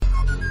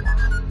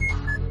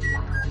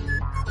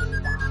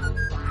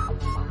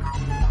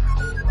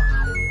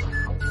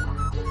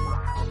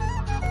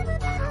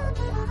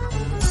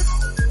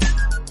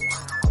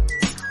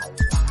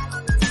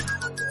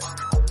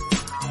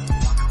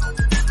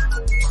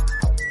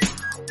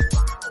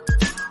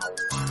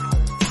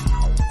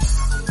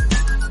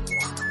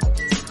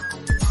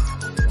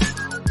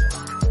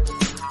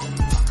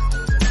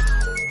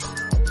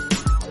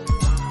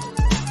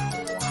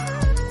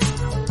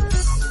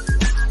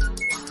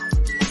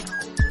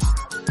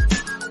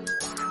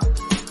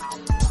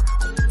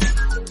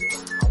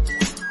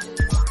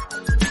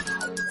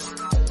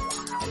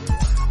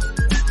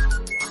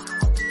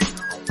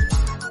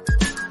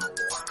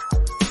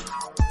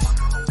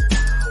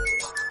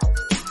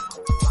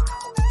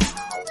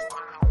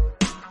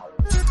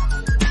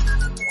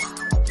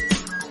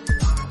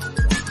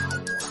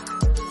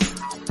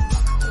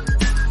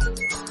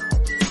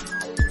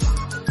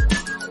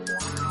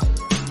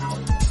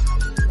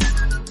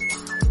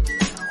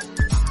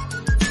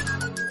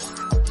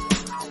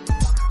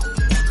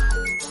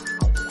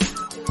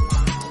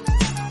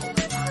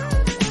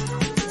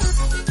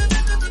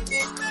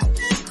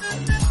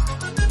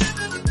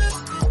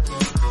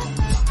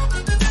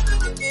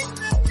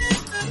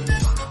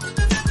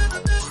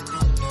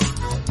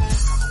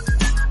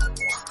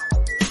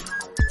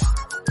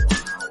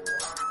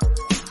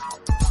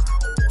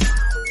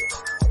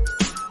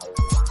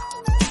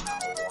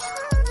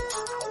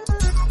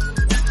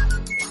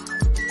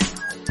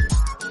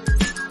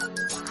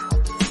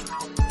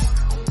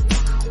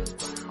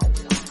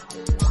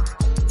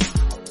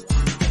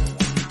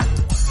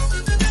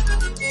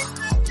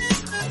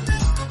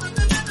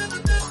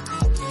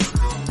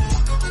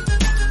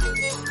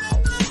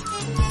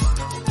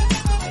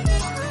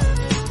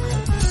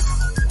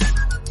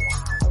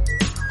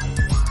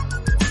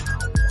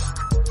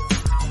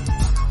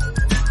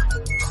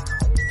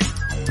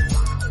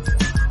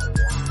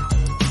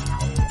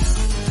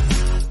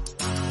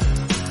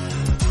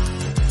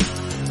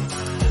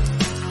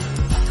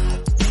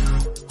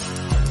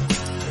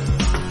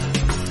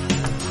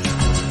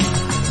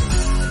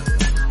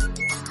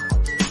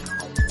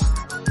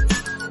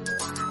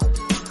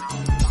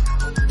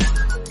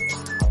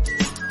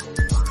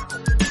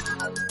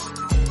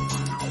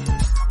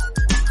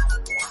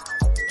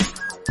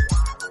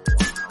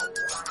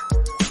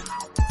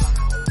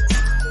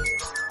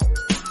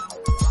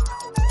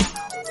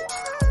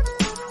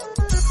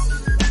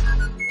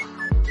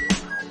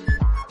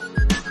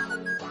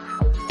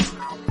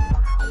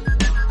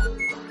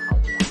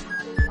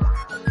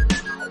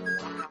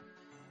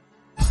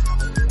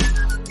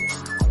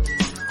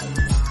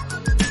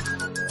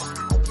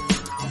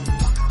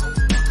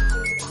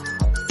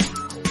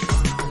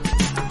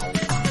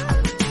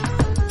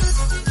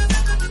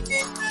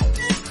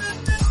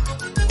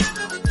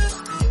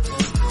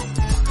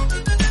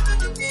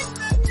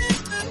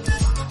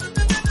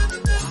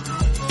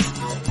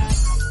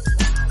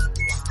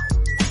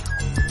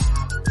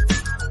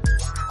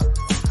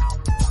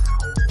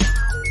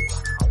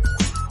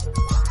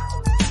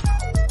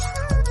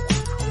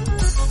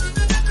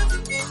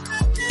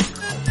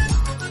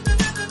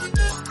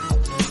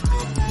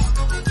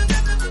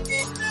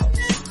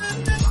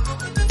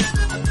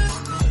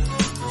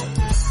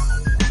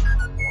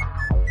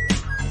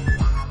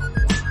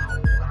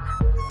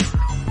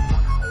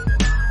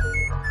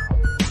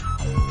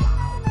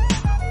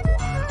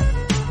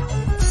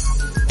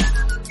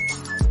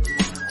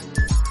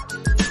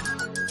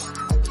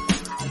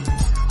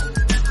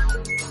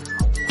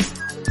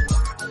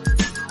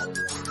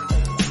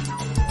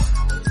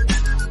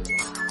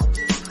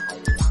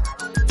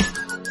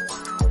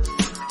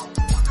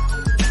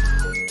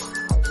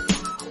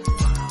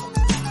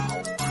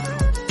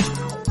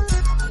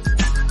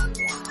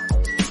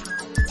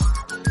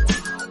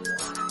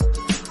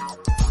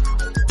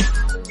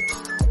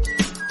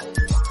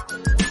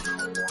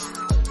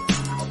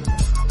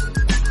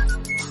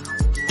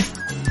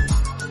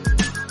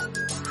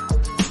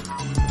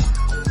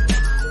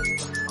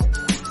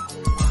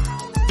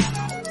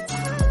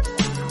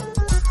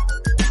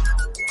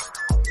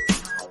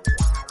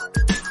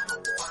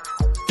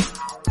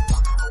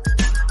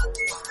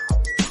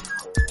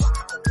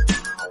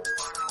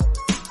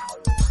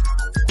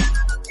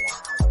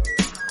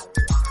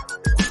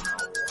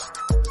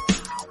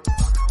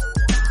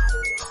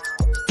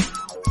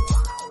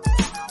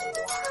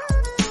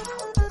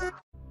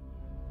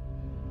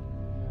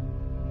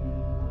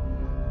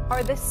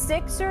Are the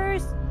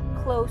Sixers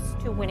close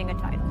to winning a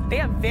title? They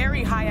have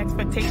very high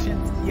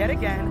expectations yet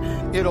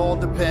again. It all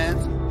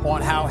depends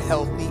on how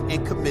healthy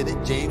and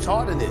committed James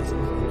Harden is.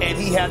 And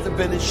he hasn't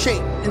been in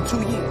shape in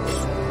 2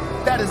 years.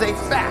 That is a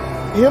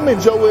fact. Him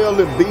and Joel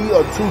Embiid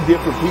are two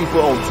different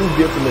people on two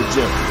different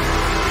agendas.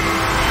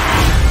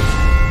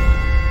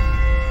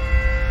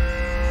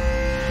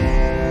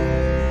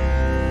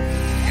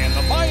 And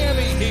the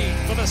Miami Heat,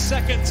 for the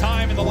second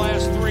time in the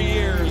last 3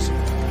 years,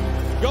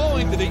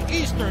 going to the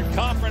Eastern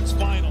Conference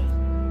Finals.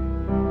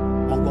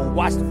 I'm going to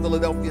watch the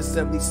Philadelphia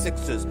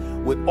 76ers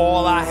with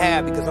all I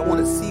have because I want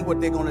to see what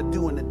they're going to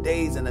do in the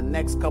days and the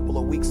next couple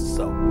of weeks or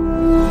so.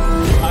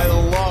 I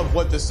love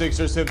what the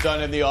Sixers have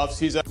done in the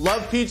offseason.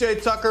 Love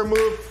PJ Tucker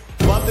move.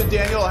 Love the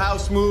Daniel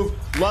House move.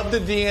 Love the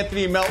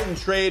DeAnthony Melton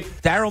trade.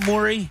 Daryl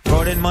Morey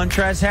brought in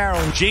Montrezl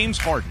Harrell. James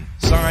Harden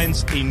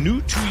signs a new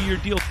 2-year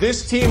deal.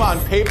 This team on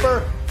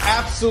paper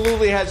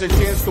absolutely has a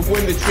chance to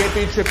win the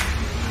championship.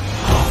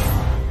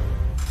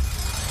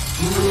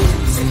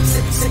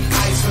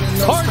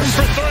 Harden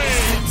for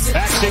three.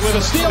 Maxey with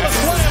a steal and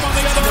slam on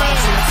the other end.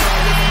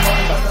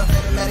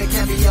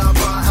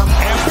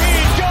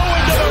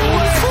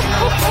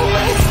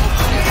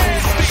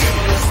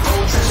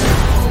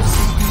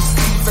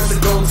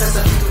 Embiid going to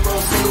the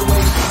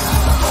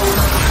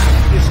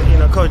rim. You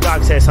know, Coach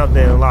Doc said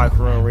something in the locker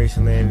room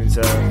recently, and it's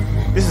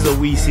this is a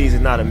we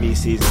season, not a me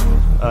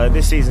season.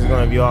 This season is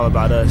going to be all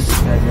about us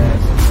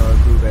as a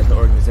group, as an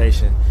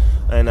organization.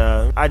 And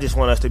I just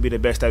want us to be the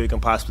best that we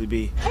can possibly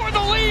be. For the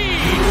lead!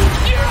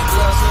 Yeah!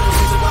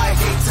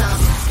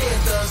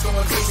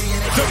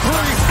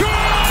 Dupree,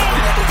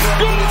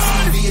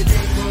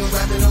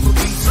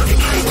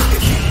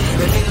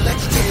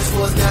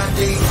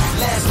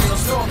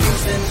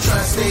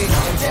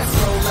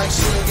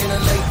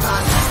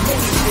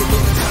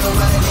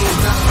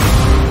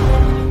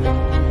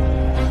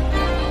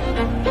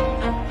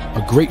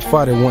 A great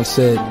fighter once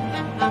said,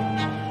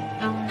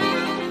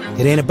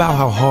 "It ain't about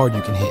how hard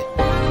you can hit.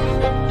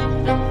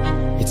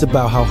 It's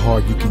about how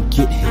hard you can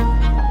get hit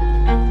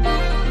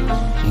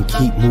and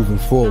keep moving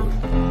forward."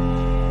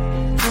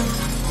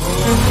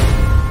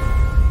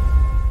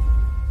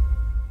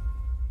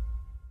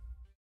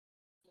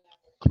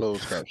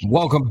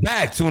 Welcome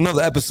back to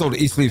another episode of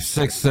East Leaf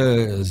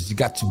Sixers. You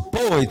got your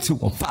boy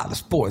 215 the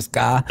Sports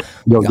Guy.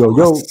 Yo.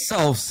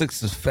 Myself,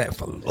 Sixers fan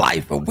for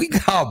life, and we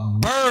got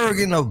Berg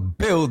in the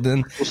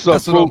building. What's up,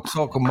 That's what I'm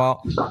talking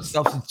about.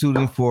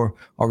 Substituting for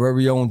our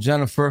very own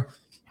Jennifer.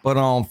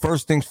 But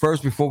first things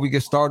first, before we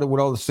get started with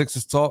all the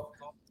Sixers talk,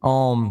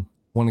 want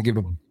to give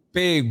a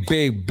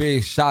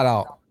big shout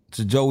out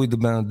to Joey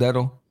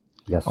DiBenedetto.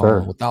 Yes,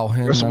 sir. Without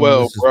him, this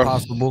is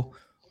possible.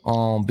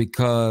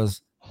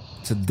 Because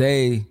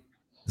today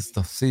is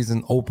the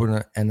season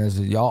opener, and as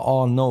y'all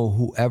all know,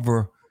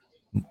 whoever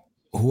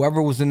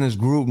was in this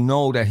group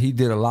know that he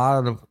did a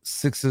lot of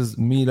Sixers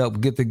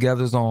meetup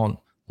get-togethers on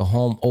the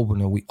home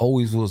opener. We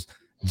always was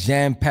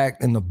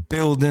jam-packed in the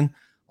building.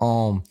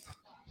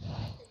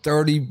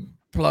 30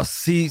 plus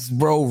seats,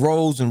 bro,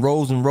 rows and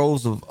rows and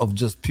rows of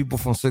just people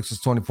from Sixers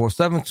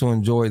 24/7 to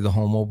enjoy the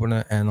home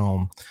opener,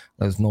 and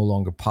that's no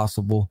longer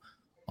possible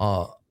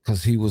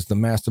because he was the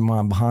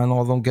mastermind behind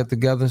all them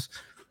get-togethers.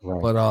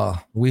 Right.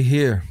 But we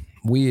here.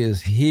 We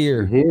is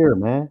here. We're here,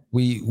 man.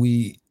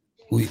 We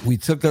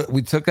took a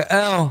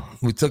L.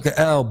 We took a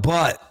L,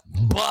 but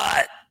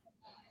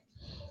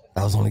that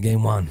was only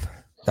game one.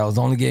 That was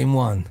only game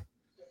one.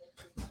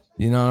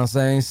 You know what I'm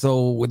saying?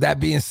 So with that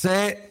being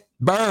said,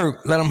 Berg,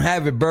 let them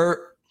have it, Berg.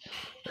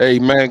 Hey,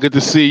 man, good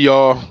to see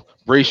y'all.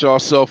 Brace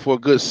yourself for a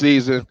good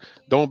season.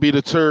 Don't be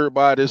deterred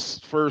by this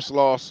first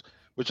loss,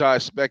 which I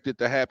expected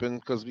to happen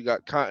because we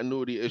got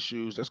continuity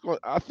issues.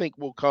 I think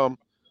will come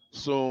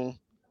soon.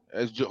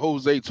 As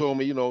Jose told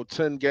me,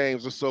 10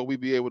 games or so, we'd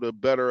be able to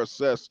better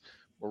assess.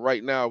 But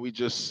right now, we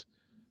just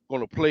going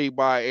to play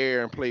by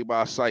ear and play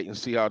by sight and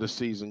see how the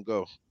season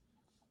go.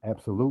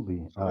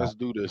 Absolutely. So let's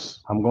do this.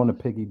 I'm going to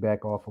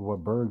piggyback off of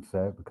what Berg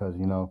said because,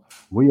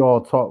 we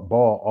all talk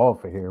ball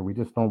off of here. We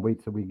just don't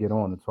wait till we get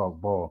on to talk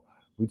ball.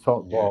 We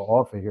talk ball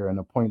off of here. And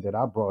the point that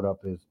I brought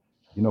up is,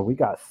 we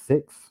got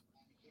six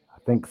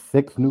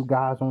new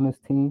guys on this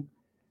team,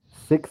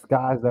 6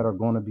 guys that are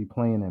going to be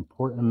playing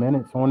important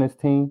minutes on this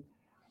team.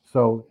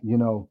 So,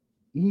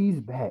 ease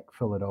back,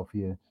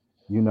 Philadelphia.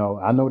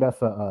 I know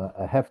that's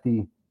a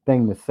hefty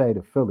thing to say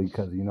to Philly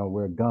because,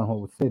 we're a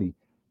gun-ho city.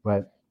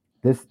 But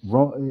it's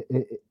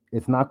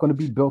not going to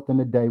be built in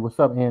a day. What's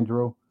up,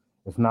 Andrew?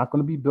 It's not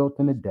going to be built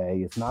in a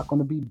day. It's not going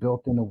to be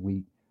built in a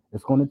week.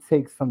 It's going to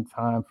take some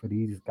time for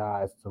these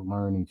guys to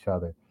learn each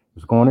other.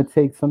 It's going to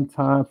take some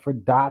time for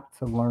Doc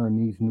to learn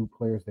these new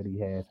players that he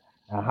has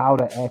and how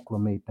to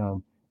acclimate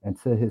them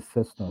into his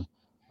system.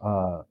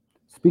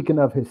 Speaking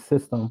of his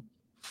system,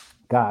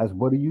 guys,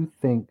 what do you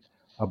think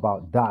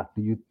about Doc?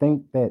 Do you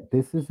think that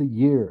this is a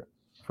year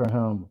for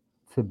him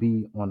to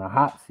be on a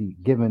hot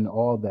seat, given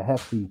all the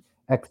hefty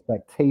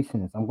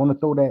expectations? I'm going to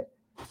throw that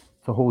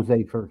to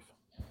Jose first.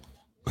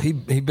 He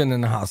been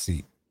in the hot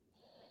seat.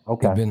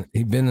 Okay.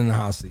 He been in the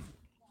hot seat.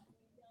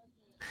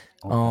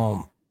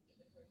 Okay.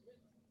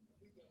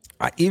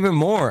 Even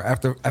more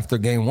after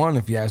game one,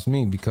 if you ask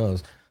me,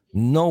 because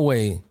no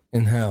way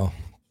in hell,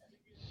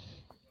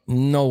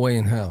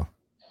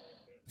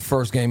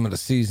 first game of the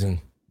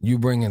season, you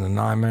bring in a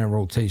 9-man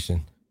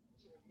rotation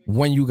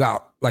when you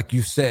got, like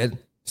you said,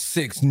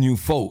 6 new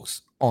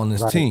folks on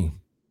this team.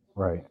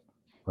 Right.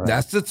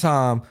 That's the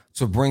time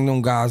to bring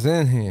them guys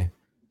in here.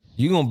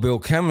 You're going to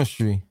build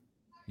chemistry.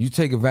 You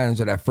take advantage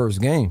of that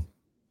first game.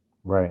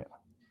 Right.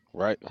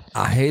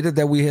 I hated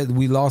that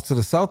we lost to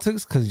the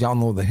Celtics because y'all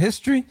know the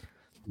history.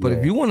 But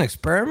if you want to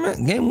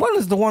experiment, game one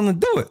is the one to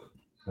do it.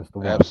 That's the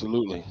one.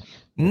 Absolutely.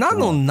 Not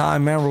no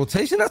 9-man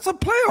rotation. That's a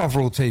playoff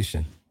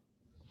rotation.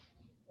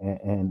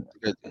 And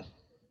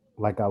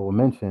like I will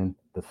mention,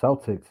 the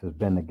Celtics has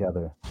been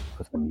together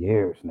for some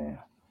years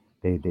now.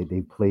 They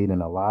played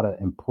in a lot of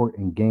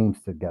important games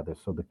together.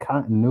 So the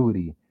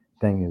continuity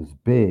thing is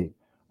big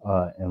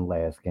in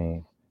last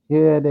game.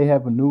 Yeah, they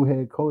have a new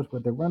head coach,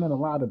 but they're running a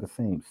lot of the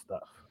same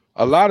stuff.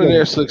 A lot of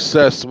their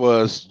success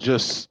was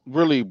just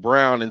really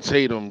Brown and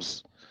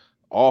Tatum's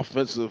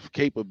offensive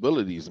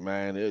capabilities,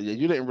 man.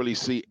 You didn't really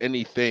see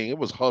anything. It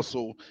was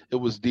hustle, it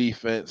was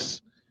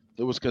defense,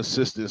 it was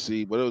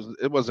consistency, but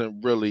it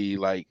wasn't really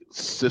like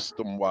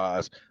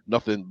system-wise,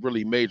 nothing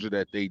really major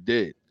that they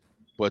did.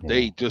 But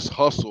they just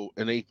hustled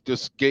and they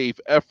just gave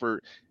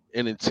effort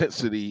and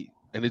intensity,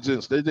 and they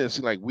didn't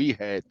seem like we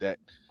had that.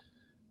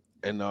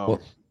 And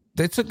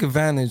they took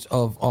advantage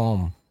of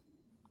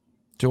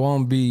Joel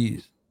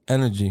Embiid's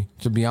energy,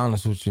 to be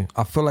honest with you.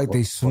 I feel like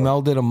they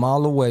smelled it a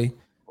mile away.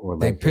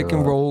 They pick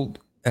and rolled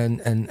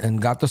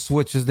and got the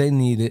switches they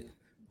needed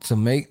to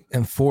make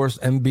and force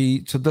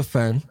Embiid to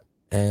defend,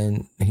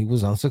 and he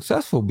was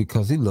unsuccessful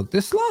because he looked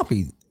this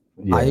sloppy.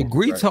 I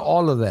agree to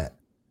all of that.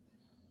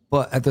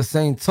 But at the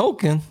same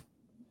token,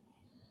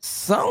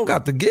 some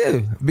got to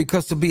give,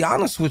 because to be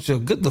honest with you, a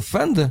good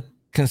defender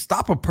can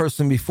stop a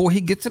person before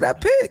he gets to that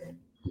pick.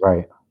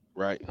 Right.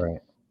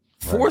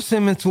 Force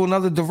him into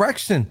another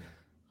direction.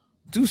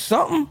 Do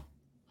something,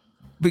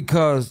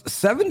 because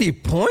 70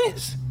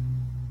 points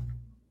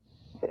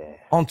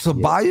on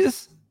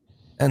Tobias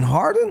and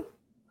Harden?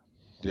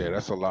 Yeah,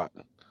 that's a lot.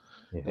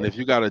 And if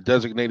you got a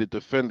designated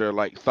defender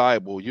like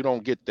Thibault, you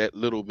don't get that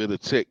little bit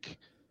of tick,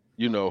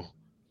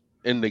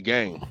 in the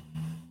game,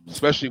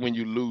 especially when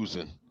you're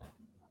losing.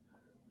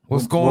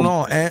 What's going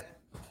on, Ant?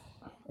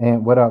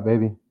 Ant, what up,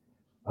 baby?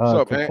 What's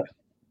up, Ant?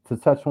 To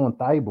touch on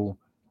Thibault,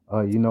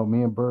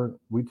 me and Bird,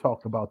 we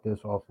talked about this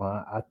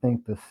offline. I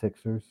think the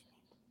Sixers,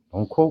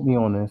 don't quote me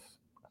on this,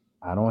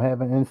 I don't have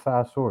an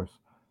inside source,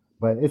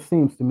 but it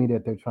seems to me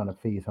that they're trying to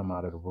phase him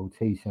out of the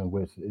rotation,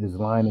 which is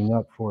lining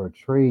up for a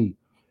trade,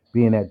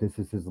 being that this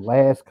is his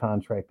last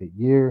contracted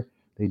year.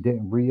 They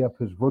didn't re-up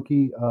his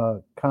rookie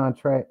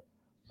contract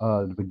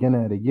the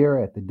beginning of the year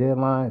at the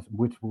deadlines,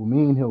 which will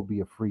mean he'll be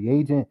a free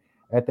agent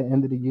at the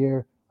end of the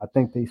year. I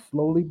think they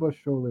slowly but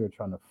surely are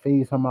trying to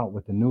phase him out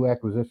with the new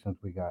acquisitions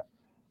we got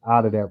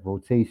out of that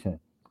rotation.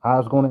 How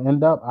it's going to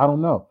end up, I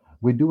don't know.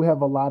 We do have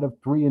a lot of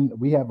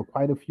we have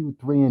quite a few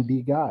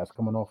 3-and-D guys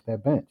coming off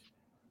that bench.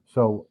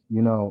 So,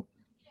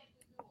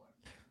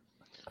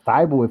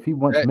 Thibault, if he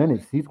wants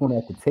minutes, he's going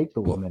to have to take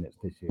those minutes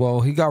this year. Well,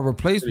 he got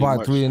replaced by a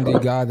 3-and-D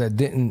guy that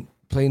didn't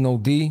play no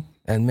D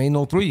and made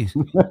no threes.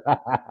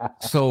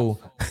 So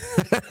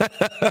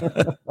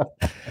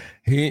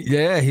he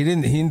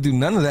didn't do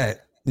none of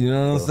that. You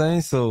know what I'm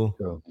saying?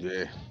 So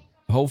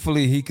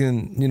hopefully he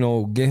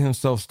can, get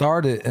himself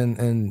started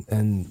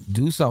and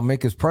do something,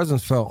 make his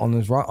presence felt on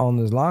his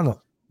lineup,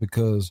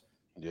 because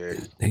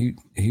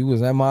he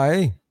was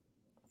MIA.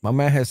 My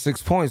man had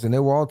 6 points and they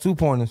were all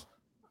 2-pointers.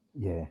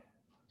 Yeah.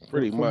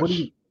 Pretty much.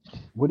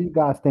 What do you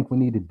guys think we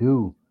need to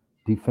do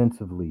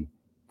defensively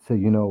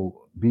to,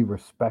 be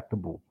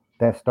respectable,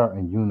 that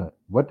starting unit?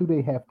 What do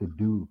they have to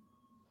do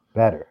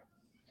better?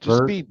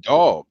 Just be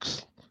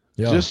dogs.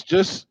 Yeah.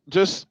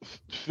 Just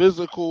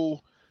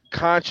physical,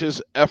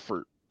 conscious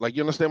effort. Like,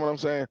 you understand what I'm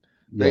saying?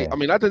 Yeah.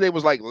 Not that they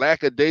was like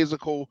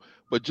lackadaisical,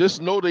 but just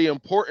know the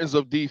importance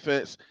of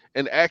defense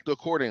and act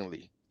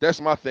accordingly. That's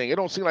my thing. It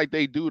don't seem like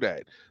they do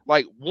that.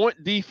 Like,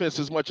 want defense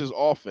as much as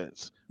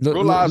offense.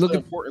 Realize the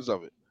importance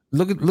of it.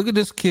 Look at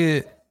this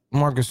kid,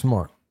 Marcus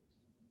Smart.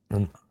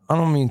 And I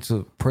don't mean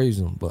to praise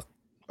him, but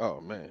oh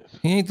man,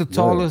 he ain't the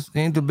tallest, he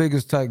ain't the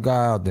biggest type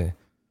guy out there.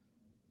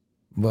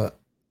 But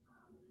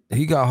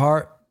he got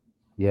heart.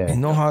 Yeah. He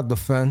know how to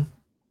defend.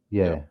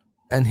 Yeah.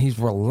 And he's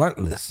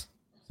relentless.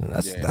 And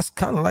that's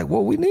kind of like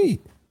what we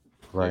need.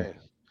 Right. Yeah.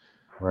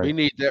 Right. We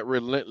need that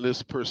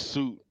relentless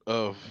pursuit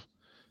of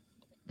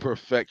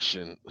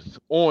perfection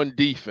on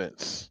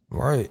defense.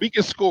 Right. We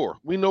can score.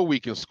 We know we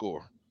can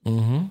score.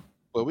 Mm-hmm.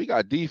 But we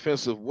got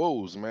defensive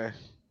woes, man.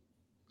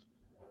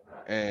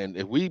 And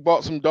if we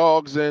bought some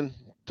dogs in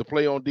to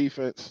play on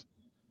defense,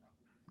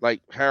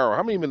 like Harold,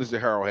 how many minutes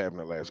did Harold have in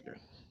the last game?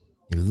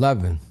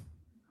 11.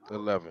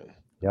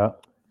 Yeah.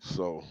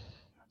 So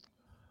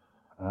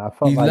I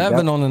felt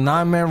 11 on a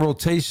 9-man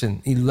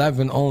rotation.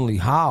 11 only.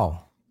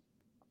 How?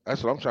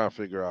 That's what I'm trying to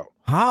figure out.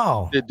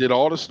 How? Did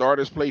all the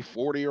starters play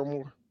 40 or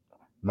more?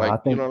 No, Like, I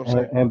think you know what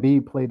I'm saying?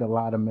 Embiid played a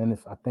lot of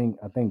minutes. I think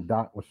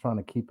Doc was trying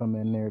to keep him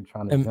in there,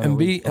 trying to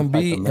generate some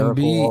type of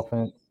miracle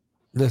offense.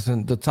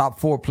 Listen, the top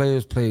 4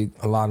 players played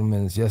a lot of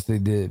minutes. Yes, they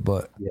did,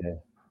 but yeah,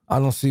 I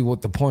don't see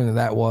what the point of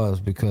that was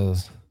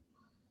because,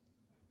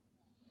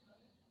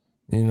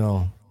 you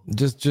know,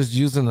 just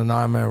using the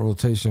 9-man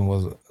rotation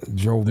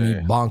drove me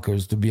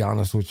bonkers. To be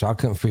honest with you, I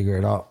couldn't figure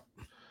it out.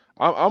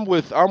 I'm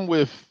with.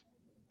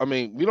 I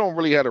mean, we don't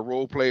really have the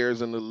role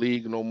players in the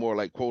league no more,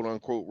 like quote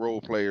unquote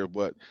role player.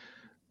 But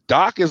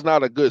Doc is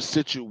not a good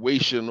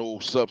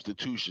situational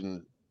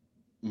substitution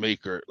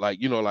maker. Like,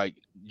 you know, like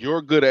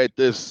you're good at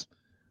this.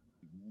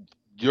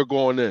 You're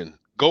going in.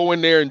 Go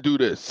in there and do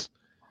this.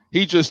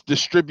 He just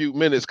distribute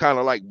minutes, kind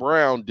of like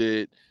Brown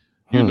did.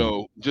 You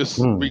know, just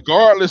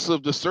regardless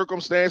of the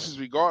circumstances,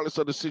 regardless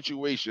of the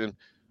situation.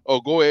 Oh,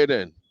 go ahead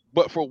in.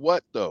 But for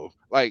what though?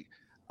 Like,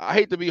 I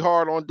hate to be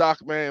hard on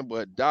Doc, man,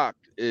 but Doc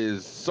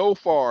is so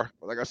far,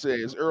 like I said,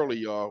 it's early,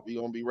 y'all. We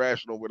gonna be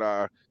rational with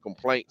our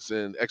complaints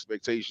and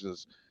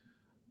expectations.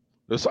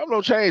 There's something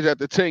don't change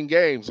after 10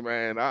 games,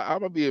 man. I'm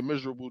gonna be a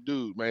miserable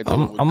dude, man.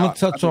 I'm gonna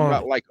touch on.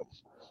 Not like him.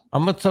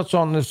 I'm gonna touch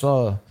on this.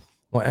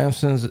 What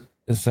Amson's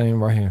is saying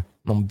right here.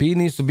 Embiid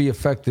needs to be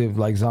effective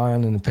like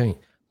Zion in the paint.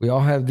 We all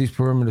have these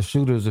perimeter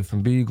shooters. If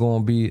Embiid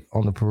gonna be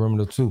on the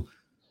perimeter too,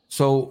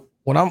 so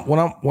what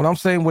I'm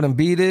saying with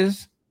Embiid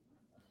is,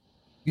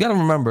 you gotta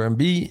remember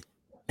Embiid,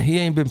 he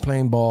ain't been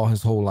playing ball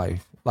his whole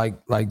life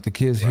like the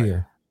kids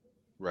here.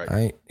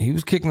 Right. He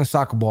was kicking the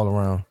soccer ball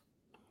around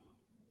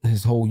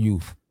his whole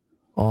youth.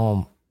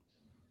 You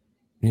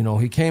know,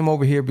 he came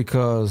over here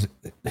because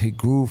he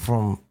grew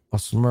from a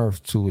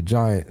Smurf to a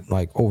giant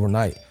like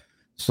overnight.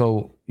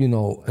 So, you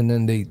know, and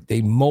then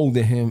they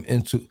molded him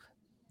into.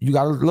 You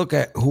got to look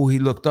at who he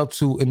looked up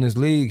to in this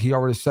league. He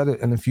already said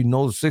it. And if you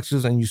know the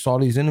Sixers and you saw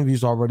these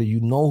interviews already, you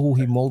know who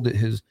he molded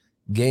his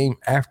game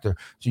after.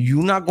 So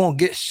you're not going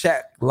to get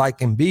Shaq like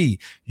Embiid.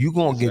 You're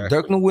going to get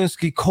Dirk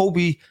Nowitzki,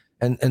 Kobe,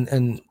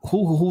 and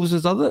who was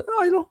his other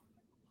idol?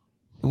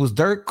 It was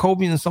Dirk,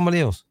 Kobe, and somebody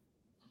else.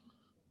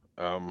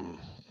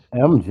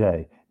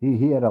 MJ.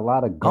 He had a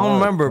lot of guards. I don't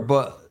remember,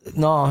 but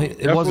no,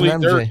 it wasn't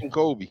MJ. Dirk and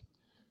Kobe.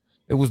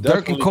 It was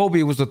Dirk and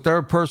Kobe. It was the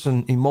third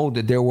person he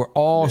molded. They were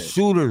all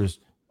shooters.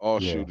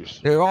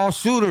 Shooters. They're all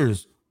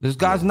shooters. This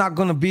guy's not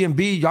going to be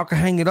Embiid. Y'all can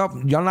hang it up.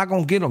 Y'all not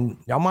going to get him.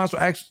 Y'all might as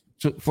well ask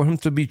for him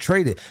to be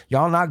traded.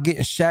 Y'all not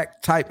getting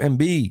Shaq type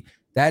Embiid.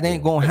 That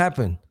ain't going to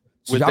happen.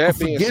 So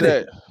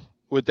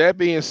with that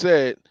being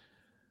said,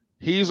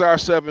 he's our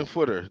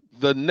 7-footer.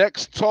 The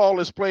next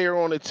tallest player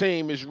on the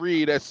team is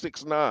Reed at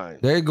 6'9".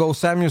 There you go.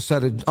 Samuel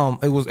said it.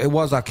 It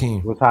was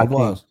Hakeem. It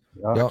was.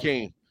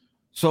 Hakeem.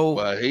 So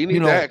but he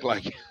needs to act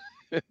like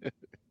it.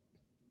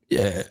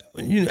 Yeah,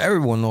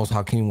 everyone knows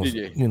Hakeem was,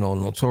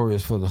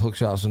 notorious for the hook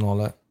shots and all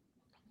that.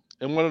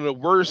 And one of the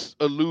worst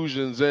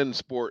illusions in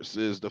sports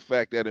is the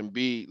fact that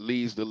Embiid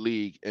leads the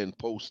league in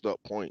post-up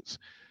points.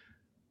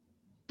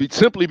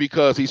 Simply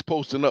because he's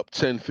posting up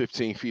 10,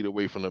 15 feet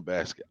away from the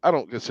basket. I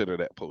don't consider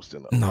that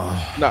posting up. No.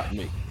 Not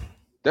me.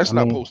 That's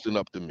not posting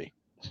up to me.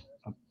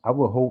 I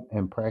would hope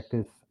in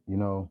practice,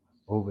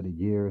 over the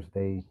years,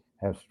 they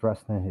have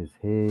stressed in his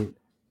head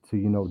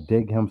to,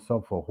 dig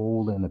himself a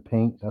hole in the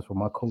paint. That's what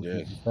my coach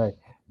used to say.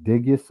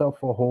 Dig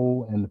yourself a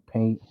hole in the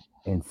paint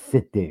and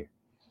sit there.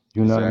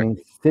 You know what I mean?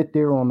 Sit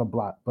there on the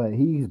block. But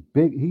he's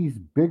big. He's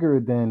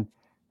bigger than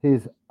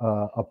his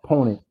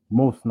opponent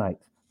most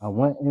nights. I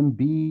want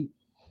Embiid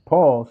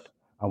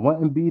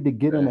to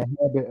get in the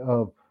habit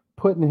of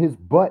putting his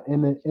butt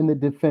in the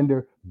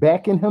defender,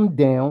 backing him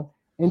down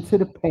into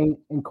the paint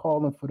and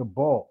calling for the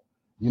ball.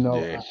 I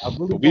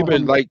really we've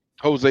been, like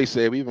Jose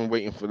said, we've been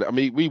waiting for that. I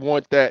mean, we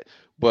want that,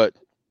 but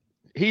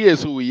he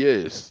is who he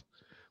is.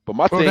 But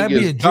my thing that'd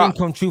is, be a dream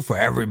come true for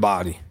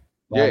everybody.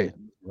 Right.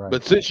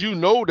 But since you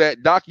know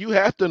that, Doc, you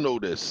have to know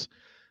this.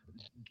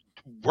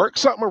 Work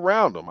something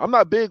around him. I'm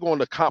not big on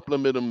the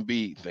compliment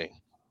Embiid thing.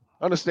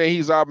 I understand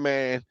he's our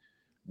man.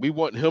 We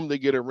want him to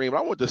get a ring. But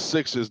I want the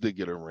Sixers to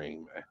get a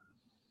ring, man.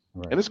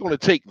 Right. And it's going to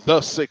take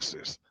the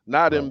Sixers,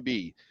 not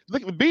Embiid.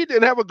 Look, Embiid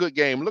didn't have a good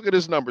game. Look at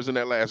his numbers in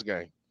that last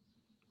game.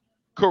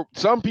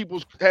 Some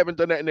people haven't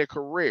done that in their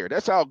career.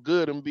 That's how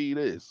good Embiid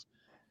is.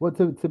 Well,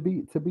 to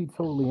be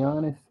totally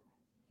honest,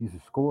 he's a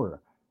scorer.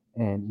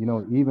 And,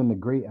 even the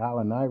great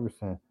Allen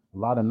Iverson, a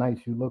lot of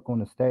nights you look on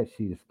the stat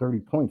sheet, it's 30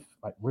 points.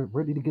 Like,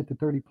 where did he get the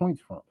 30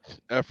 points from?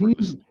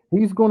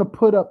 He's going to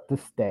put up the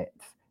stats.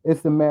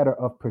 It's a matter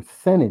of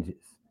percentages.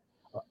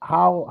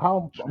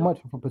 How much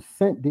of a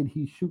percent did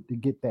he shoot to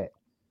get that?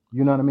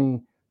 You know what I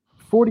mean?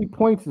 40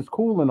 points is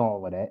cool and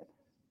all of that.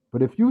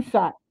 But if you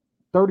shot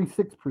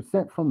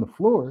 36% from the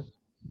floor,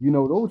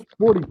 those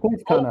 40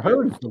 points kind of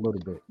hurt us a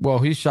little bit. Well,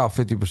 he shot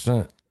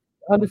 50%.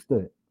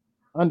 Understood.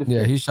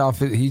 Yeah, he shot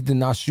 50. He did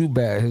not shoot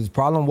bad. His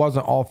problem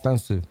wasn't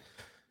offensive.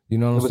 You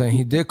know what I'm saying?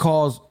 He did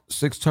cause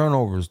 6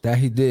 turnovers. That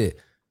he did.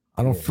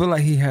 I don't feel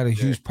like he had a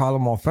huge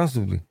problem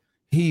offensively.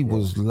 He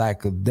was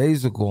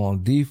lackadaisical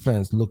on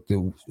defense, looked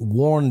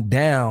worn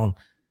down.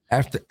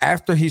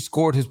 After he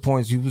scored his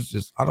points, he was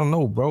just, I don't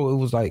know, bro. It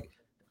was like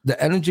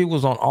the energy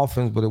was on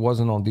offense, but it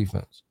wasn't on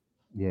defense.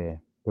 Yeah,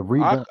 the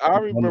rebound. I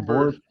and the remember.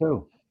 boards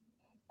too.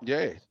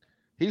 Yeah,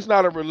 he's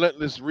not a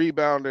relentless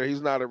rebounder.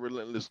 He's not a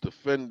relentless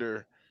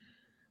defender,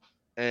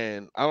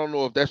 and I don't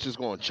know if that's just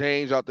going to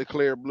change out the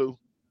clear blue.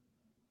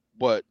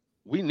 But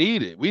we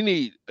need it. We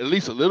need at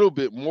least a little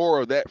bit more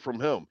of that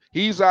from him.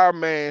 He's our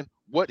man.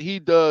 What he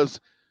does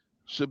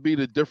should be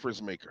the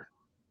difference maker.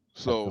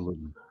 So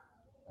Absolutely.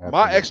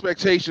 my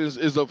expectations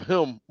is of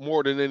him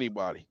more than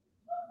anybody.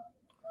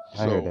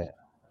 I heard that.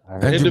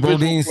 Andrew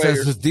Bodine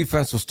says his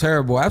defense was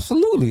terrible.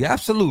 Absolutely.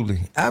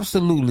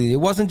 It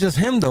wasn't just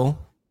him though,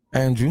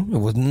 Andrew. It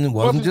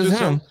wasn't just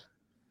him.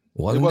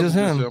 It wasn't just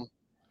him.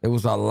 It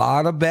was a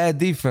lot of bad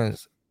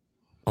defense.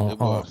 It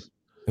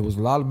was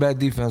a lot of bad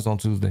defense on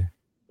Tuesday.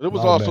 There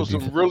was also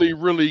some really,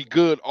 really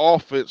good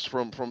offense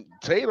from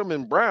Tatum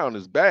and Brown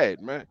is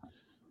bad, man.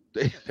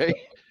 They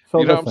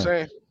you know what I'm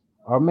saying?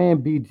 Our man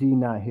BG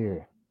not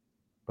here,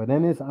 but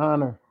in his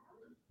honor,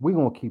 we're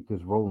going to keep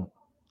this rolling.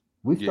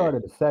 We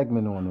started a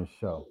segment on this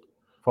show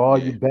for all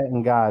you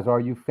betting guys,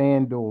 all you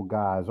FanDuel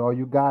guys, all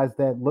you guys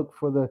that look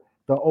for the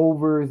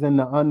overs and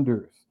the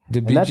unders.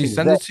 Did BG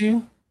send it to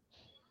you?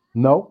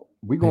 Nope.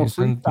 We're going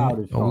to freestyle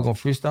this. Oh, we're going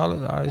to freestyle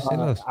it? All right, say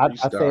less. I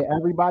say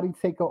everybody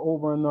take an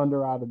over and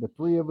under out of the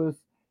three of us,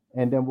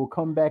 and then we'll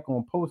come back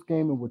on post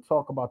game and we'll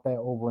talk about that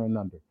over and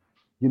under.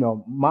 You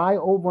know, my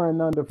over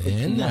and under for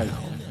tonight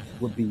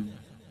would be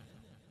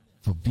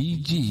for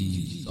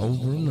BG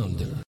over and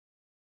under.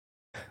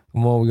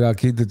 Come on, we gotta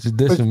keep the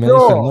tradition, man. Sure,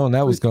 You should have known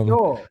that was coming.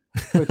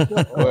 For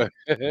sure.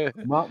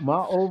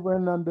 my over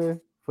and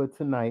under for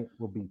tonight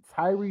will be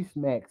Tyrese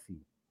Maxey,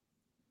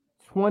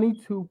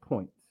 22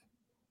 points.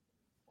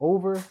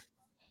 Over,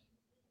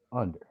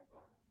 under.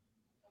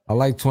 I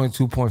like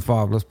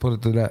 22.5. Let's put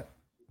it to that.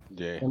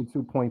 Yeah.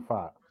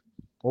 22.5.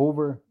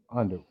 Over,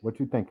 under. What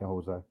you thinking,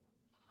 Jose?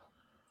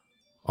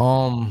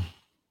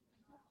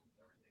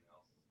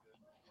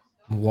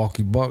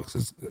 Milwaukee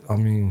Bucks. I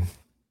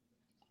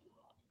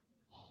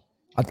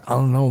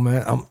don't know,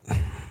 man. I'm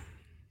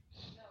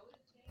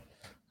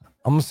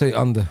gonna say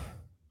under.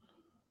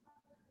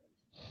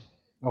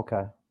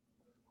 Okay.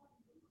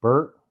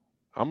 Bert?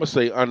 I'm gonna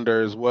say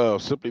under as well,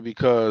 simply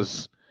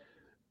because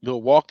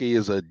Milwaukee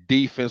is a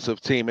defensive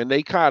team and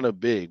they kind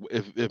of big.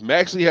 If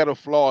Maxey had a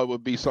flaw, it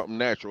would be something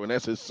natural, and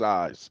that's his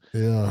size.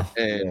 Yeah.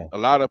 And a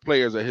lot of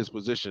players at his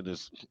position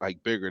is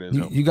like bigger than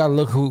him. You gotta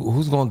look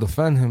who's gonna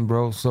defend him,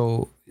 bro.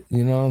 So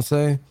you know what I'm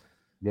saying?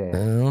 Yeah.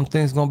 And I don't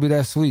think it's gonna be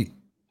that sweet.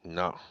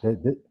 No.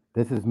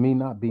 This is me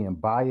not being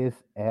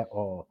biased at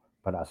all,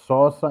 but I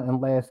saw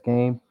something last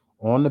game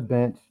on the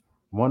bench.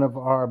 One of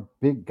our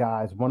big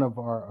guys, one of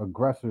our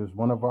aggressors,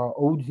 one of our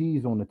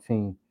OGs on the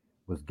team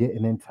was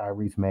getting in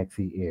Tyrese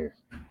Maxey's ear.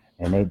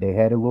 And they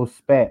had a little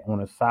spat on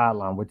the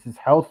sideline, which is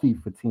healthy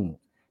for teams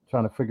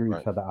trying to figure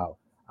each other out.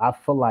 I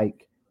feel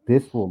like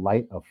this will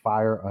light a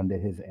fire under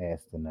his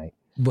ass tonight.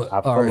 But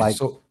I feel like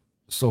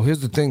so here's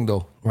the thing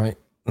though, right?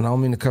 And I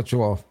don't mean to cut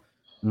you off.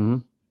 Mm-hmm.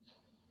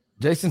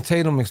 Jason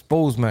Tatum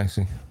exposed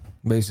Maxey,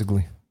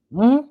 basically.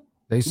 Mm-hmm.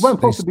 He wasn't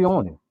supposed to be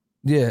on it.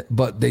 Yeah,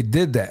 but they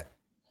did that.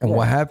 And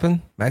what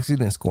happened? Maxey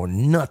didn't score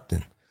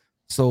nothing.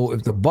 So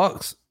if the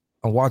Bucks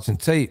are watching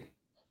tape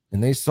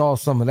and they saw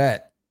some of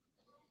that,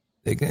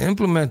 they can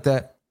implement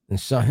that and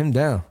shut him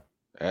down.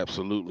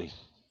 Absolutely.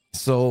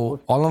 So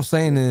all I'm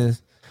saying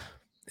is,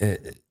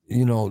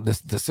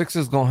 the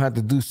Sixers gonna have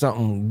to do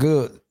something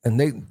good, and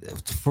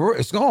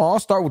it's gonna all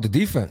start with the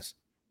defense.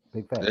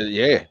 Big fact.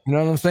 Yeah. You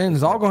know what I'm saying?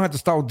 It's all gonna have to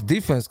start with the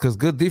defense because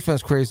good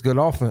defense creates good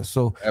offense.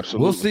 So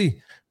absolutely, we'll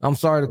see. I'm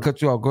sorry to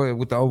cut you off. Go ahead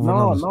with the over.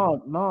 No.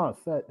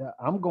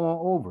 I'm going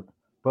over.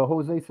 But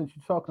Jose, since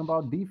you're talking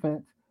about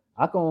defense,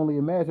 I can only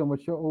imagine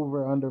what your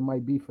over under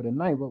might be for the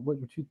night. What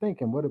you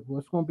thinking?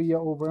 What's going to be your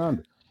over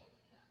under?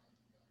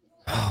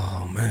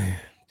 Oh man,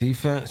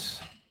 defense.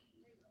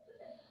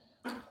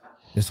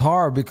 It's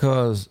hard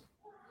because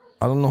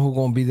I don't know who's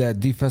going to be that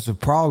defensive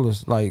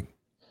prowlers like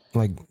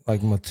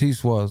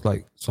Matisse was.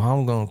 Like, so how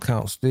I'm going to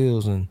count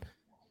steals and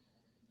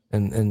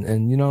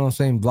you know what I'm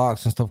saying,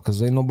 blocks and stuff,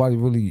 because ain't nobody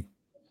really.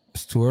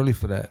 It's too early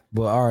for that.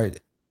 But all right,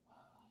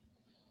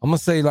 I'm gonna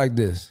say like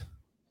this.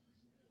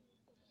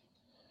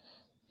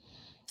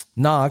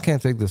 Nah, I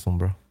can't take this one,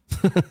 bro.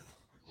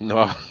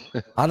 No,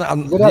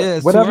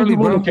 whatever you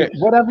want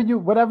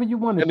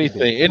to.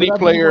 Anything, any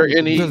player,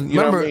 any.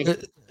 Remember,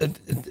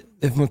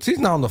 if Matisse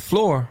not on the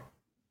floor,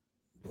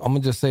 I'm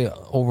gonna just say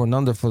over and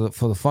under for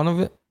the fun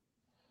of it.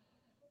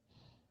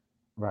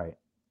 Right.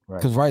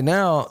 Because right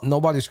now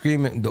nobody's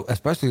screaming,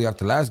 especially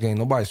after last game.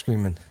 Nobody's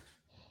screaming,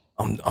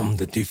 I'm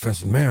the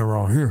defensive man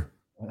around here.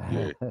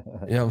 Yeah. You know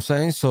what I'm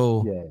saying?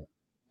 So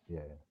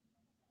yeah.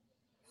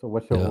 So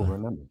what's your over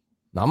and under?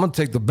 Now, I'm gonna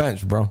take the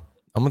bench, bro.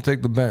 I'm gonna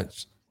take the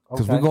bench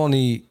because we're gonna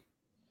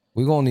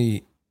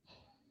need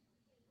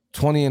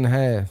 20 and a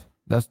half.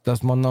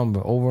 That's my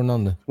number. Over and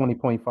under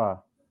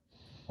 20.5.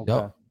 Okay.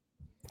 Yep.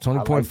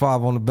 20.5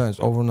 on the bench.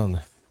 Over and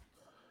under.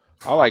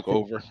 I like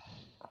over.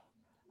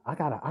 I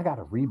got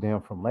a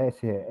rebound from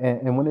last year,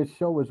 and when this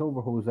show is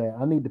over, Jose,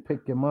 I need to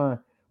pick your mind.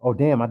 Oh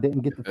damn, I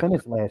didn't get to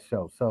finish last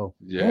show, so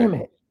damn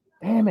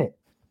it.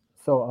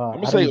 So I'm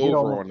gonna say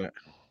over on that.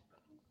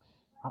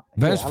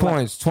 Bench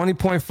points,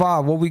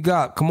 20.5. What we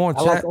got? Come on,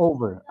 I chat. like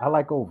over. I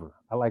like over.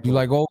 You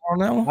like over on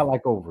that one? I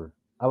like over.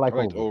 I like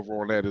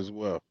over on that as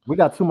well. We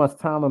got too much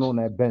talent on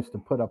that bench to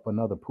put up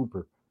another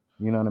pooper.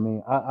 You know what I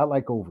mean? I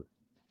like over.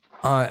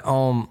 All right.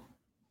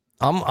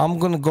 I'm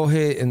gonna go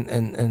ahead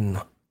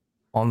and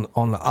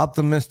on the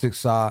optimistic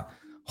side,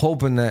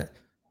 hoping that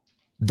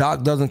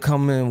Doc doesn't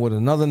come in with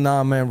another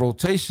 9-man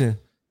rotation,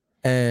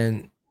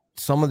 and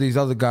some of these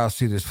other guys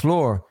see this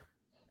floor,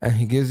 and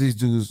he gives these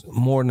dudes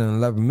more than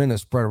 11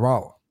 minutes spread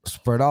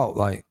out.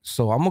 Like,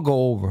 so I'm gonna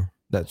go over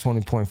that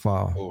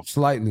 20.5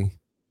 slightly,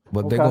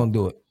 but they're gonna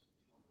do it.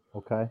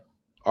 Okay.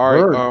 All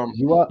right. Bird,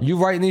 you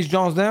writing these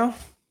Jones down?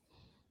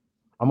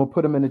 I'm gonna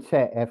put them in the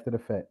chat after the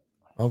fact.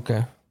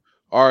 Okay.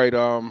 All right.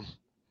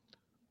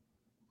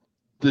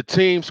 The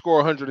team score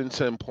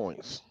 110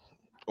 points,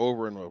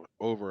 over and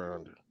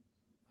under.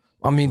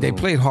 I mean, they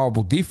played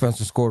horrible defense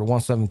and scored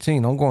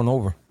 117. I'm going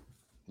over.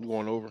 You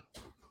going over?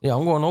 Yeah,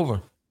 I'm going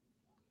over.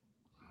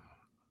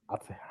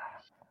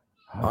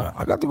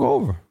 I got to go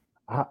over.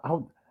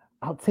 I'll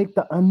take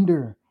the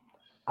under.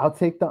 I'll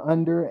take the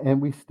under,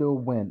 and we still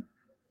win.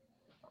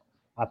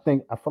 I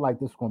feel like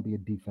this is going to be a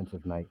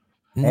defensive night.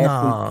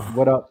 Nah. Ashley,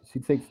 what up? She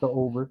takes the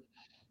over.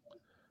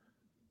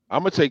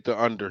 I'm gonna take the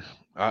under.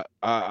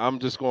 I'm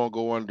just gonna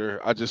go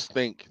under. I just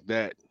think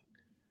that,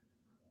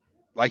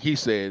 like he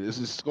said, this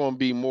is going to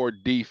be more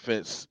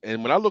defense.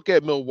 And when I look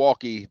at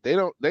Milwaukee,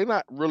 they're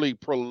not really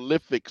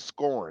prolific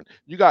scoring.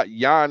 You got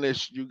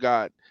Giannis, you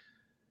got,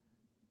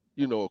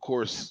 of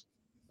course,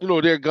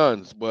 their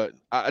guns, but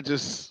I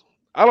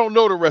don't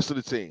know the rest of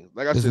the team.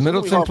 Like I said, is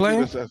Middleton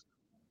playing?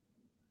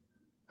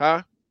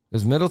 Huh?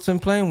 Is Middleton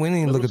playing? We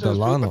didn't look at the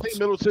lineups. I think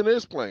Middleton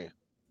is playing.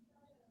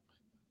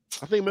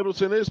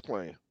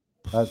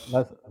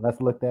 Let's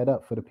look that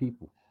up for the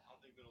people.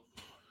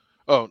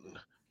 Oh,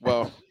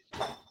 well,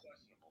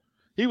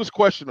 he was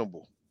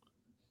questionable.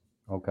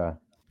 Okay.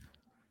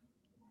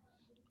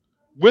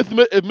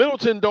 If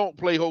Middleton don't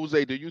play,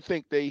 Jose, do you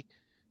think they?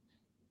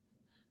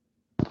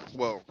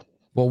 Well,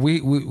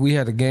 we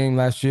had a game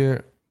last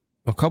year,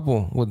 a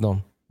couple with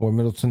them where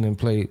Middleton didn't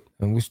play,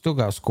 and we still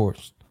got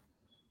scorched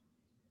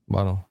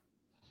by them.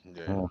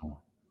 Yeah.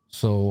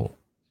 So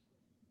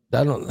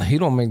he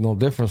don't make no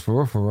difference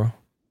for real.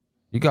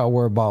 You got to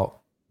worry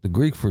about the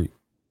Greek freak.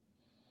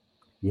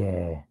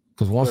 Yeah.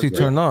 Because once he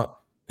turn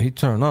up.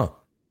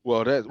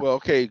 Well,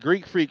 okay.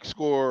 Greek freak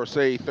score,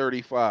 say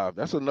 35.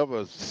 That's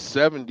another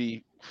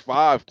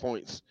 75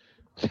 points.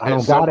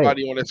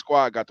 Somebody on that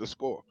squad got the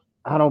score.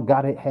 I don't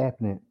got it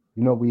happening.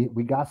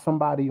 We got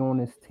somebody on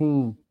this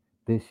team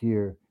this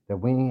year that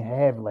we ain't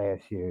have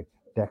last year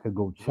that could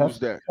go chest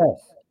to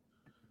chest.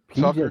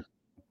 Tucker?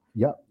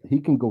 Yep, he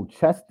can go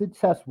chest to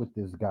chest with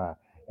this guy.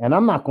 And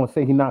I'm not going to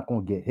say he's not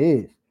going to get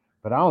his,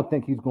 but I don't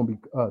think he's going to be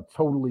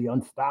totally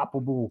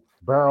unstoppable,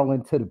 barrel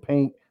into the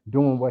paint,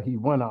 doing what he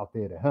went out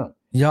there to him.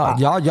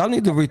 Y'all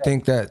need to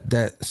rethink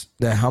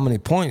that how many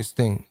points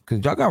thing,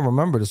 because y'all got to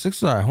remember the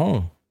Sixers are at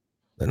home.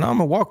 They're not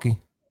Milwaukee.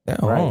 They're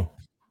at home.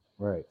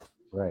 Right.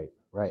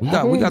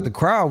 We got the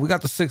crowd. We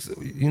got the six.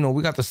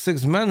 We got the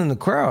 6 men in the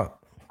crowd.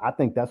 I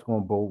think that's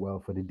going to bode well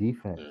for the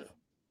defense.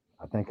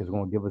 I think it's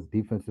going to give us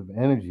defensive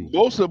energy.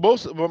 Most of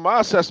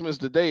my assessments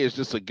today is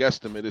just a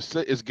guesstimate.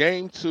 It's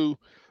game 2.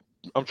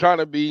 I'm trying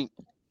to be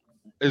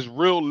as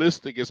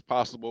realistic as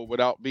possible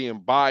without being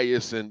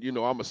biased. And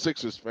I'm a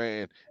Sixers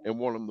fan and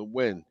want them to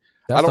win.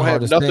 I don't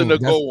have nothing to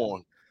go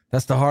on.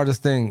 That's the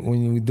hardest thing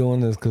when you're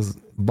doing this, because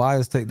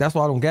bias that's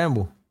why I don't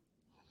gamble.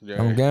 Yeah, I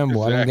don't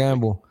gamble. Exactly. I don't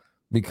gamble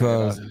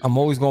because I'm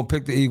always gonna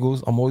pick the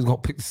Eagles. I'm always gonna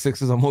pick the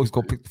Sixers. I'm always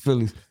gonna pick the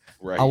Phillies.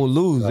 Right. I will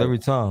lose every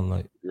time.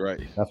 Like, right.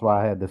 That's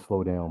why I had to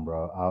slow down,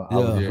 bro.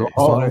 So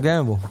I don't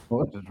gamble. I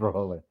was just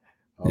rolling.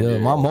 Yeah,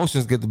 my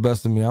emotions get the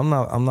best of me. I'm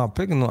not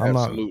picking them.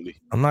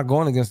 I'm not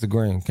going against the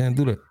grain. Can't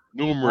do that.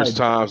 Numerous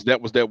times.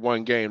 That was that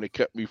one game that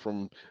kept me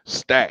from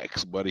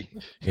stacks, buddy.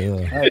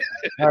 Yeah.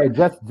 All right.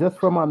 Just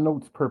for my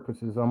notes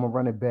purposes, I'm gonna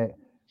run it back.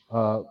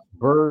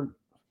 Bird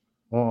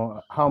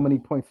on how many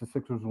points the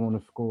Sixers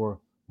want to score?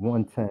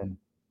 110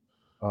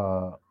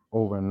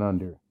 over and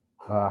under.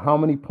 How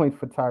many points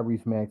for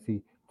Tyrese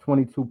Maxey?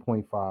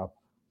 22.5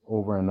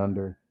 over and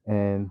under.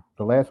 And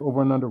the last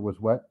over and under was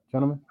what,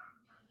 gentlemen?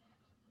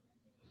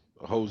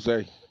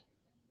 Jose.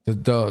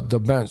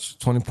 The bench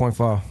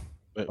 20.5.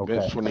 Okay.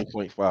 Bench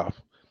 20.5.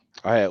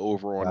 I had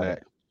over on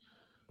that.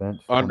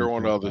 Bench under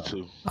on the other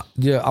two.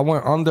 Yeah, I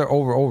went under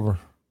over.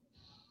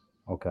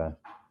 Okay.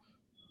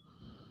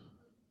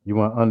 You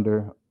went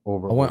under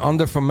over. I went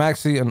under for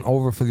Maxey and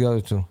over for the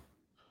other two.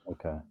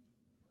 Okay.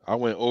 I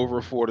went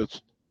over for the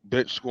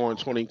bench scoring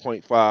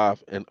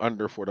 20.5 and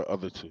under for the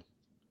other two.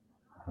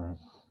 All right.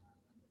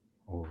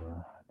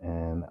 Over.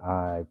 And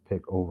I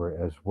pick over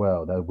as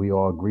well. That we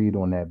all agreed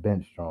on that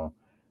bench, Strong.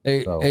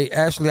 Hey,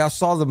 Ashley, I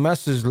saw the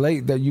message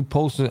late that you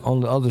posted on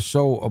the other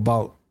show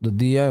about the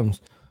DMs.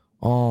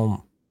 I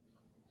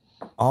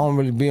don't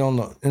really be on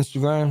the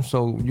Instagram,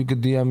 so you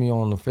could DM me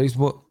on the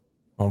Facebook,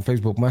 on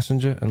Facebook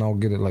Messenger, and I'll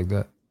get it like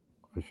that.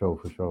 For sure.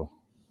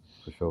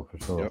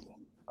 Yep.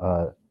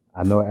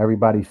 I know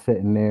everybody's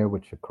sitting there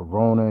with your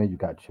Corona. You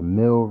got your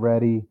meal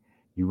ready.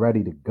 You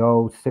ready to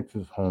go.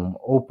 Sixers home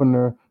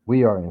opener.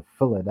 We are in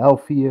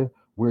Philadelphia.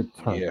 We're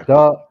turned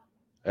up.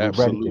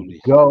 Absolutely. We're ready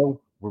to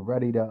go. We're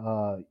ready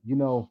to,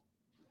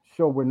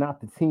 show we're not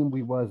the team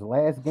we was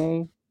last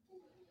game.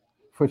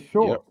 For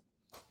sure. Yep.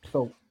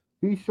 So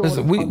be sure.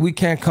 Listen, we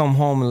can't come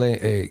home and lay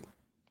egg.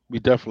 We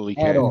definitely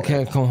can. We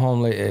can't come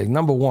home and lay egg.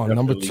 Number one.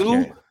 Definitely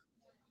Number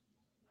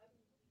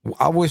two,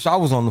 I wish I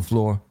was on the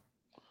floor.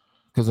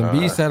 Because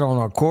Embiid sat on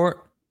our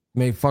court,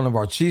 made fun of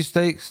our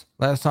cheesesteaks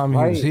last time he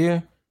was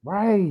here.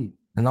 Right.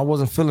 And I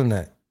wasn't feeling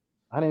that.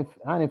 I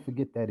didn't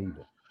forget that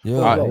either.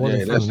 Yeah,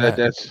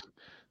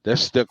 that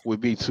stuck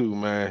with me too,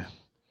 man.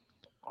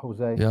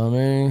 Jose. You know what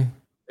I mean?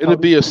 It'll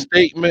be a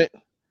statement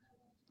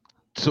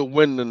to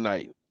win the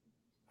night.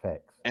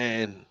 Facts.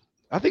 And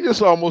I think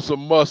it's almost a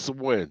must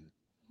win.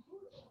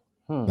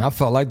 I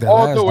felt like that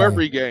Although last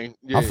every game.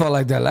 Yeah. I felt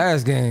like that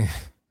last game.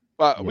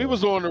 But we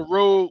was on the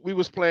road. We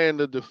was playing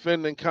the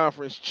defending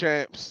conference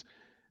champs,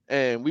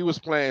 and we was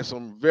playing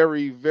some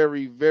very,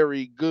 very,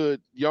 very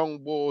good young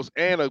bulls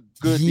and a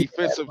good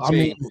defensive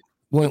team.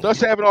 With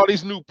us having all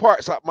these new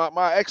parts,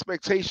 my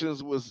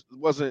expectations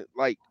wasn't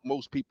like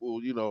most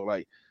people,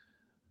 like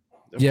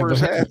the but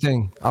first here's half. the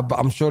thing.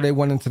 I'm sure they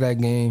went into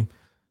that game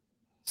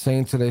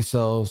saying to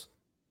themselves,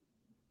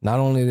 not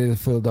only are they the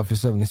Philadelphia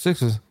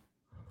 76ers,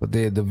 but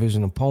they're a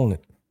division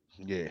opponent.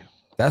 Yeah.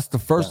 That's the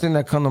first thing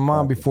that come to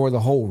mind before the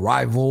whole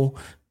rival,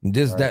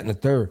 this, that, and the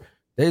third.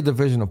 They're a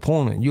division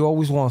opponent. You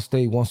always want to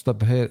stay one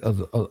step ahead of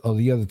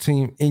the other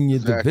team in your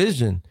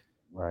division.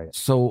 Right.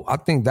 So I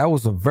think that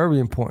was a very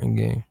important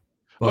game.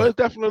 Well, it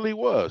definitely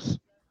was.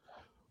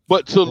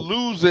 But to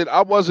lose it,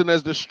 I wasn't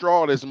as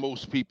distraught as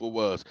most people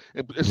was.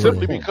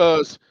 Simply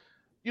because,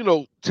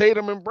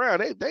 Tatum and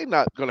Brown, they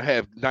not going to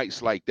have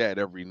nights like that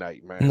every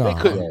night, man. No.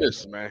 They couldn't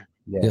miss, man.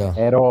 Yeah.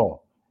 At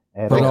all.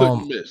 They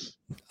couldn't miss.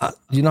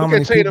 You know how Look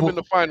many at Tatum people in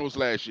the finals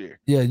last year.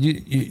 Yeah,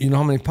 you know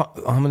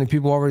how many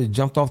people already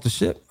jumped off the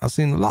ship? I've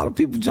seen a lot of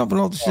people jumping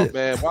off the ship.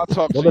 Man, I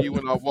talk to you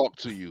when I walk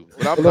to you,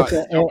 but I'm not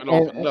jumping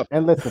off nothing.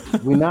 And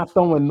listen, we're not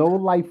throwing no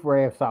life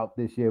rafts out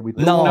this year. We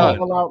No.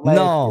 out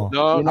last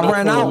year. I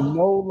ran out.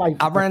 No life.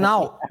 I ran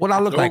out. What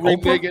I look like?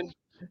 Oprah?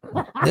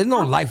 There's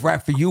no life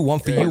raft for you. One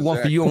for you, one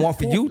for you, and one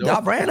for you. I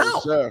ran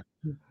out.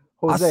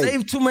 I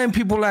saved too many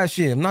people last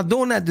year. I'm not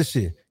doing that this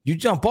year. You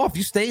jump off,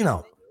 you staying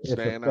out.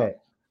 Staying out.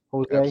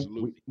 Jose,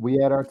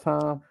 we at our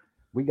time.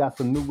 We got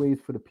some new ways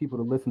for the people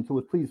to listen to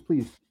us. Please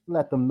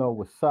let them know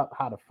what's up,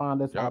 how to find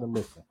us, how to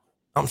listen.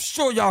 I'm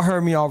sure y'all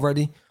heard me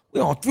already.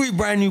 We're on 3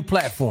 brand new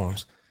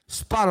platforms: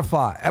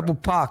 Spotify, Apple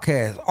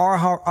Podcasts,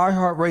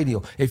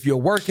 iHeartRadio. If you're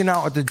working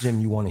out at the gym,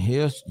 you want to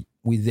hear us,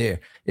 we there.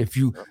 If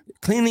you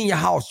cleaning your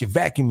house, you're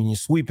vacuuming, you're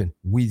sweeping,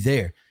 we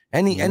there.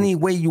 Any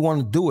way you want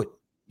to do it,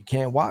 you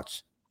can't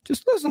watch,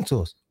 just listen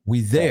to us.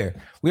 We there.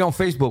 We on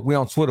Facebook, we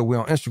on Twitter, we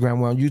on Instagram,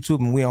 we on YouTube,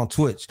 and we on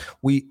Twitch.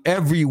 We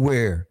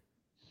everywhere.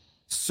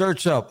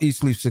 Search up Eat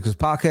Sleep Sixers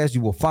Podcast.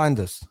 You will find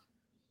us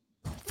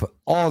for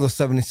all the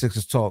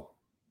 76ers talk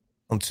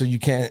until you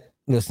can't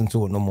listen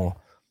to it no more.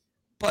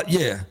 But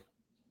yeah,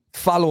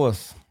 follow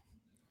us.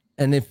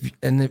 And if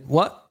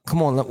what?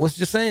 Come on, what's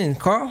you saying,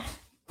 Carl?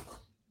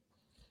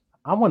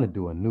 I want to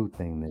do a new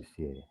thing this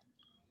year.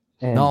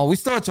 And no, we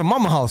still at your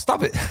mama house.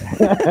 Stop it.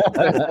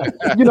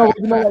 You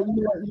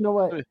know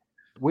what?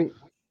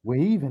 We're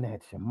even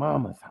at your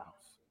mama's house.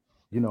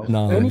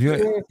 No,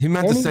 he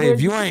meant to say,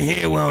 if you ain't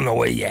here, we don't know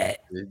where you at.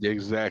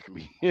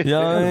 Exactly.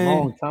 Yeah, a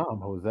long time,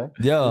 Jose.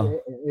 Yeah.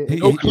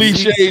 No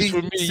cliches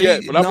for me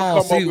yet, but I'm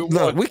gonna come up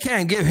with one. We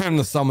can't give him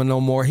the summer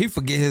no more. He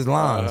forget his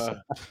lines.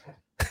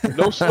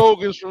 No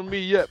slogans from me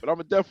yet, but I'm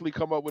gonna definitely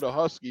come up with a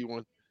husky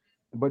one.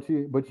 But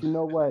you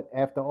know what?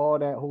 After all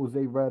that Jose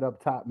read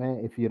up top,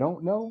 man, if you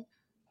don't know,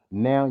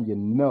 now you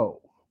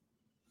know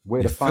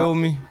where to find. Feel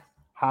me?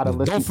 How to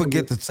listen. Don't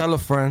forget to tell a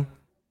friend.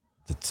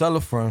 To tell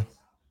a friend.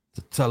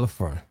 To tell a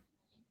friend.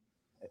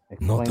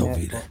 No te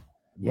olvides.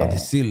 Para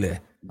decirle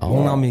a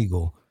un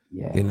amigo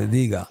que le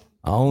diga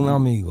a un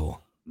amigo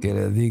que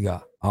le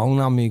diga a un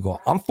amigo.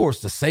 I'm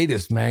forced to say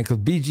this, man, because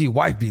BG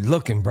White be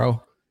looking,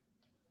 bro.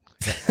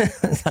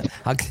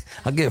 I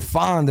get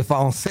fined if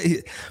I don't say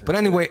it. But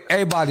anyway,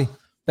 everybody,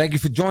 thank you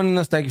for joining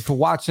us. Thank you for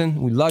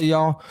watching. We love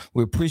y'all.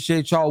 We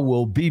appreciate y'all.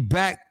 We'll be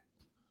back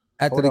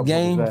after the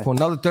game for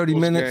another 30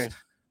 minutes.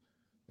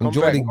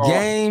 Enjoy the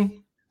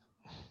game.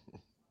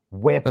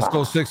 Let's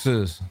go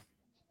Sixers.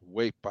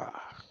 Wepa.